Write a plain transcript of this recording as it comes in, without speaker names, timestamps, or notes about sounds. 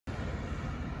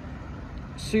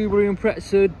Subaru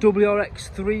Impreza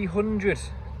WRX300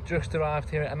 just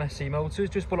arrived here at MSC Motors,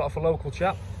 just bought it off a local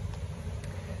chap,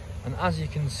 and as you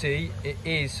can see it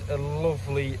is a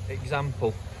lovely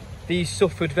example. These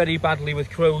suffered very badly with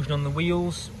corrosion on the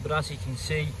wheels, but as you can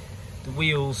see the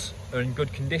wheels are in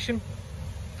good condition.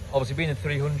 Obviously being a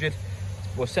 300,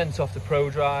 was sent off to Pro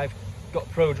Drive, got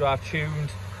Pro Drive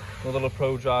tuned, all the little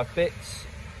Pro Drive bits,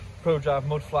 Pro Drive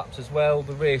mud flaps as well,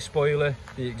 the rear spoiler,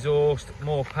 the exhaust,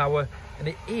 more power, and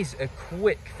it is a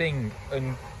quick thing,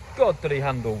 and God do they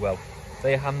handle well.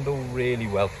 They handle really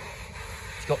well.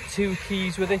 It's got 2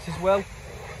 keys with it as well,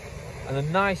 and the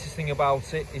nicest thing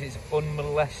about it is it's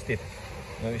unmolested.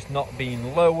 You know, it's not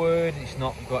been lowered, it's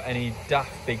not got any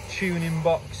daft big tuning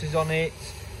boxes on it.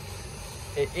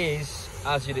 It is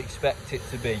as you'd expect it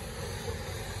to be.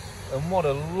 And what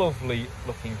a lovely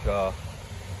looking car.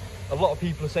 A lot of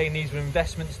people are saying these were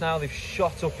investments now, they've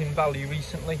shot up in value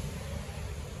recently.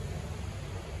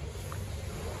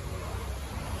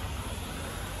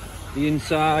 The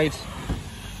inside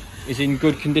is in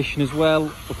good condition as well.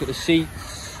 Look at the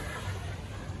seats.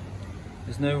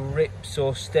 There's no rips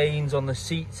or stains on the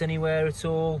seats anywhere at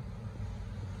all.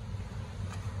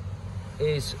 It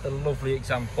is a lovely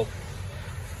example.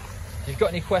 If you've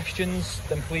got any questions,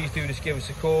 then please do just give us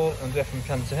a call and do everything we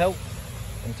can to help,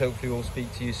 and hopefully we'll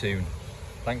speak to you soon.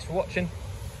 Thanks for watching.